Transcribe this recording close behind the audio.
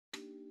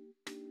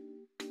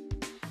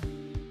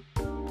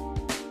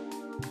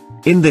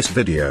In this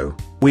video,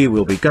 we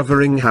will be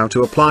covering how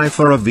to apply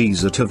for a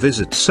visa to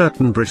visit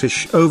certain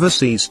British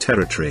overseas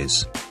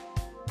territories.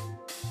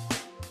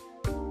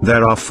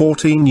 There are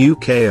 14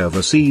 UK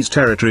overseas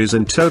territories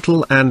in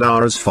total and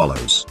are as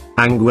follows: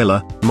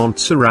 Anguilla,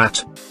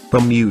 Montserrat,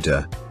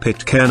 Bermuda,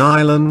 Pitcairn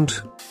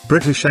Island,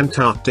 British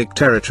Antarctic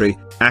Territory,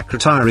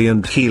 Akrotiri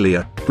and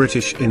Helia,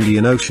 British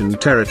Indian Ocean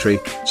Territory,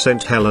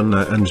 St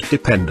Helena and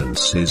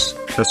Dependencies,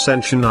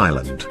 Ascension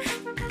Island,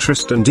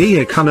 Tristan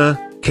da Cunha,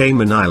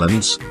 Cayman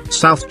Islands,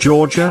 South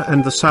Georgia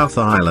and the South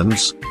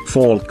Islands,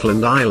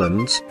 Falkland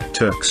Islands,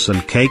 Turks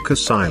and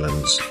Caicos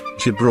Islands,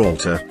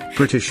 Gibraltar,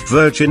 British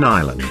Virgin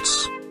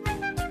Islands.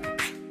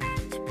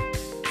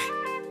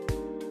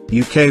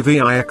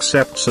 BVI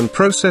accepts and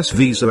process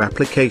visa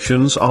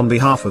applications on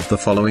behalf of the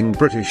following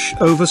British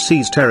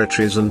overseas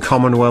territories and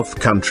Commonwealth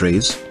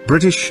countries: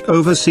 British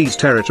overseas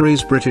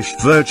territories, British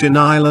Virgin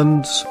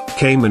Islands,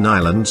 Cayman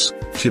Islands,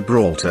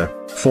 Gibraltar,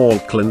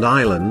 Falkland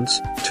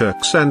Islands,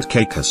 Turks and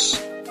Caicos.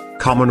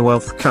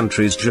 Commonwealth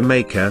countries: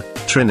 Jamaica,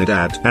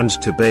 Trinidad and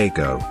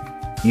Tobago.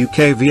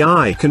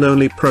 BVI can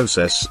only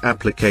process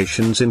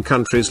applications in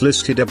countries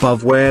listed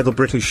above where the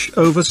British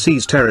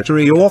overseas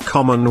territory or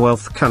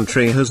Commonwealth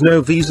country has no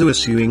visa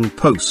issuing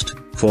post,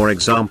 for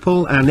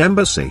example an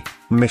embassy,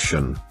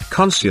 mission,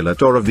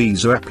 consulate or a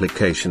visa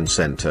application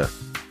centre.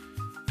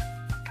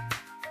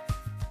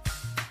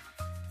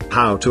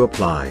 How to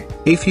apply.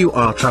 If you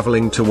are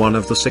travelling to one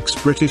of the 6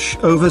 British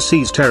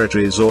overseas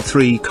territories or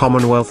 3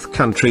 Commonwealth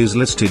countries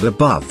listed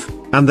above,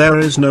 and there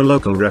is no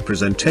local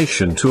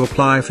representation to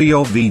apply for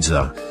your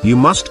visa, you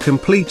must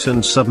complete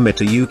and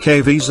submit a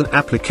UK visa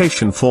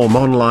application form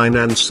online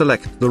and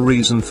select the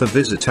reason for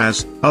visit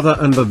as Other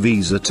and the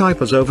visa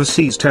type as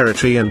Overseas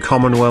Territory and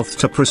Commonwealth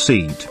to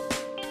proceed.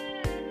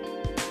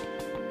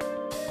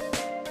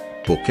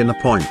 Book an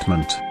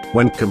appointment.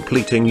 When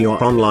completing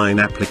your online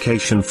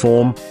application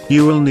form,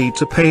 you will need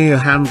to pay a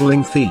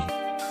handling fee.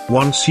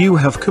 Once you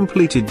have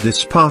completed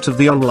this part of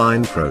the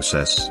online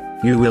process,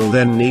 you will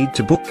then need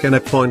to book an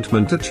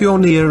appointment at your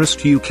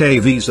nearest UK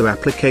visa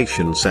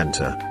application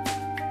centre.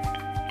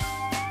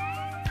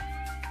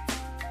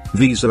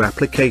 Visa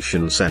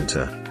application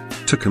centre.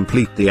 To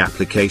complete the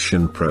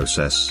application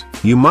process,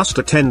 you must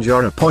attend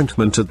your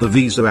appointment at the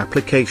visa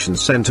application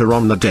centre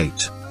on the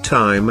date,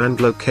 time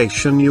and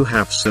location you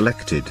have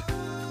selected.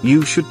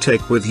 You should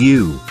take with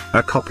you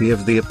a copy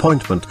of the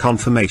appointment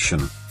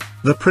confirmation,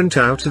 the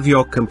printout of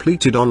your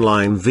completed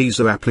online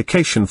visa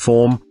application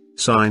form,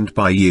 signed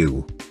by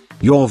you,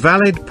 your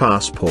valid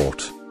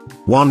passport,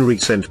 one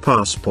recent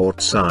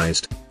passport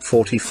sized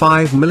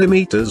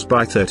 45mm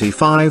by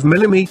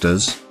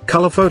 35mm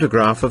color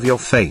photograph of your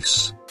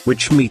face,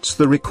 which meets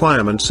the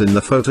requirements in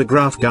the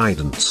photograph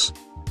guidance,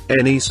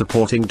 any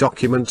supporting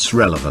documents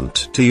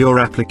relevant to your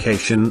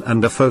application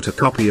and a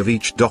photocopy of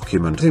each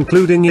document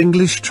including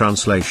English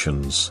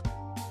translations.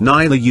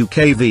 Neither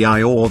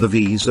BVI or the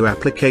Visa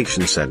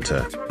Application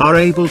Centre are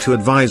able to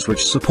advise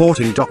which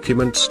supporting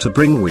documents to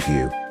bring with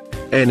you.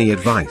 Any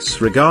advice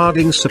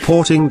regarding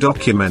supporting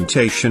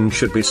documentation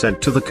should be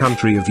sent to the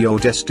country of your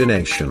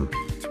destination.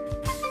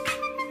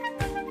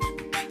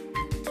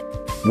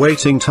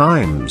 Waiting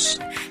times.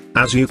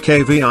 As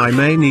BVI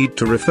may need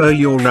to refer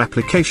your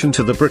application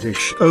to the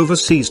British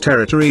overseas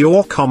territory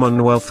or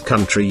Commonwealth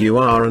country you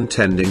are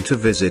intending to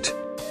visit,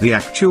 the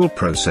actual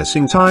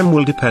processing time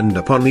will depend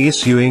upon the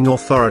issuing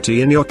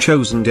authority in your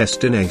chosen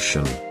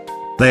destination.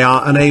 They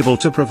are unable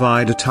to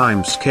provide a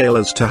timescale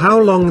as to how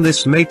long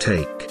this may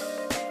take.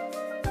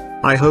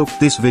 I hope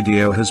this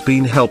video has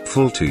been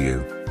helpful to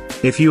you.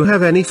 If you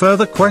have any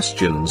further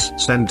questions,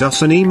 send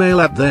us an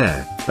email at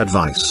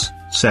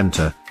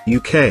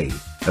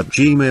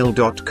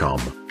their@advicecenteruk@gmail.com.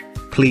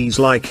 Please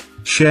like,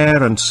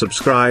 share and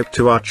subscribe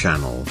to our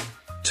channel.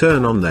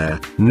 Turn on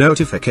their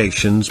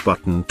notifications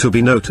button to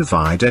be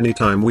notified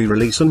anytime we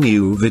release a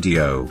new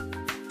video.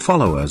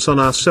 Follow us on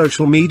our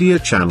social media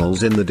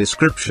channels in the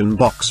description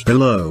box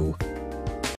below.